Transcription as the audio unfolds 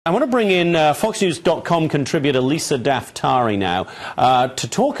I want to bring in FoxNews.com contributor Lisa Daftari now to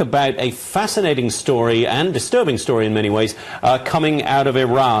talk about a fascinating story and disturbing story in many ways coming out of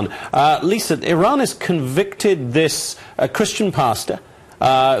Iran. Lisa, Iran has convicted this Christian pastor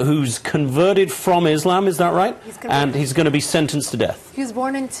who's converted from Islam, is that right? And he's going to be sentenced to death. He was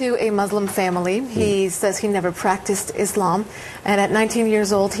born into a Muslim family. He says he never practiced Islam, and at 19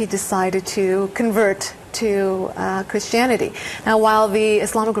 years old he decided to convert to Christianity. Now, while the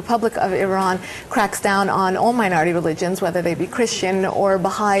Islamic Republic of Iran cracks down on all minority religions, whether they be Christian or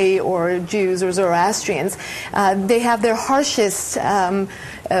Baha'i or Jews or Zoroastrians, they have their harshest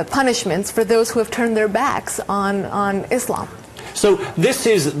punishments for those who have turned their backs on Islam. So this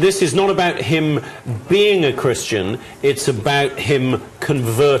is not about him being a Christian, it's about him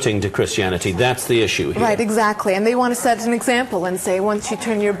converting to Christianity. That's the issue here. Right, exactly. And they want to set an example and say, once you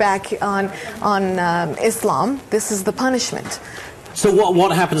turn your back on Islam, this is the punishment. So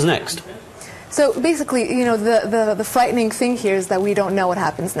what happens next? So basically, you know, the frightening thing here is that we don't know what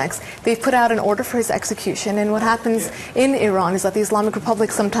happens next. They've put out an order for his execution, and what happens in Iran is that the Islamic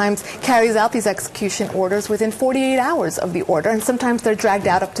Republic sometimes carries out these execution orders within 48 hours of the order, and sometimes they're dragged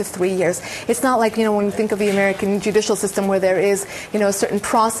out up to 3 years. It's not like, you know, when you think of the American judicial system where there is, you know, a certain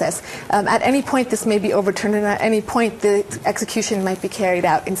process. At any point this may be overturned, and at any point the execution might be carried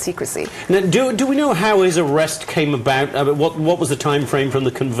out in secrecy. Now, do we know how his arrest came about? What was the time frame from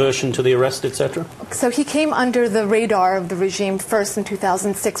the conversion to the arrest, etc.? So he came under the radar of the regime first in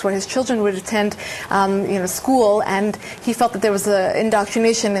 2006, where his children would attend school, and he felt that there was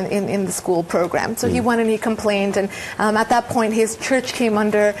indoctrination in the school program. So he went and he complained, and at that point his church came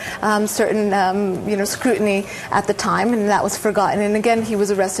under certain scrutiny at the time, and that was forgotten. And again, he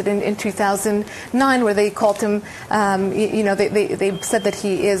was arrested in 2009, where they called him, they said that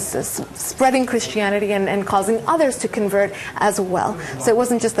he is spreading Christianity and causing others to convert as well. So it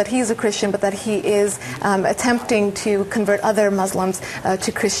wasn't just that he's a Christian, but that he is attempting to convert other Muslims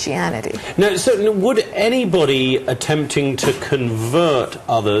to Christianity. Now, so would anybody attempting to convert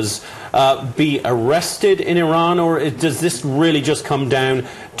others be arrested in Iran, or does this really just come down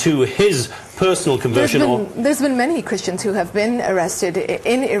to his personal conversion? There's been many Christians who have been arrested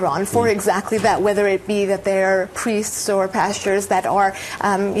in Iran for exactly that, whether it be that they're priests or pastors that are,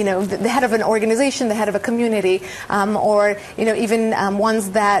 the head of an organization, the head of a community, or even ones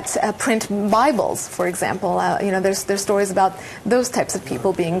that print Bibles, for example. There's stories about those types of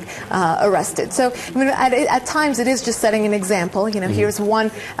people being arrested. So at times it is just setting an example. Here's one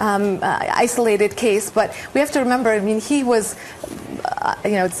isolated case, but we have to remember. He was.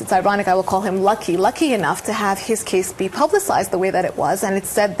 It's ironic, I will call him lucky enough to have his case be publicized the way that it was, and it's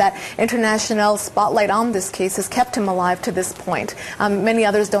said that international spotlight on this case has kept him alive to this point. Many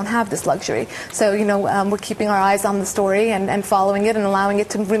others don't have this luxury. So, we're keeping our eyes on the story and following it and allowing it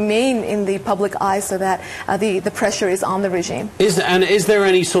to remain in the public eye so that the pressure is on the regime. Is there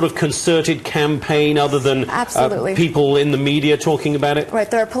any sort of concerted campaign other than people in the media talking about it? Right,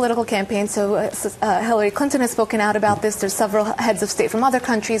 there are political campaigns. So Hillary Clinton has spoken out about this. There's several heads of state from other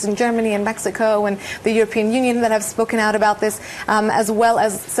countries in Germany and Mexico and the European Union that have spoken out about this, as well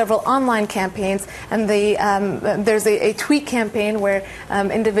as several online campaigns. And there's a tweet campaign where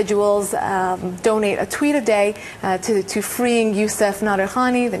individuals donate a tweet a day to freeing Youcef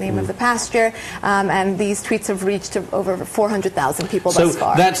Nadarkhani, the name of the pastor, and these tweets have reached over 400,000 people thus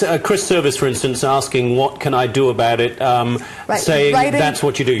far. So that's Chris Service, for instance, asking, what can I do about it, saying that's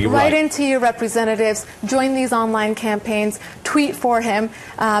what you do. Write into your representatives, join these online campaigns, tweet for him,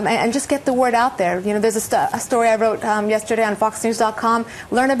 and just get the word out there. There's a story I wrote yesterday on FoxNews.com.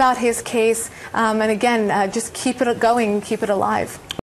 Learn about his case, and again, just keep it going, keep it alive.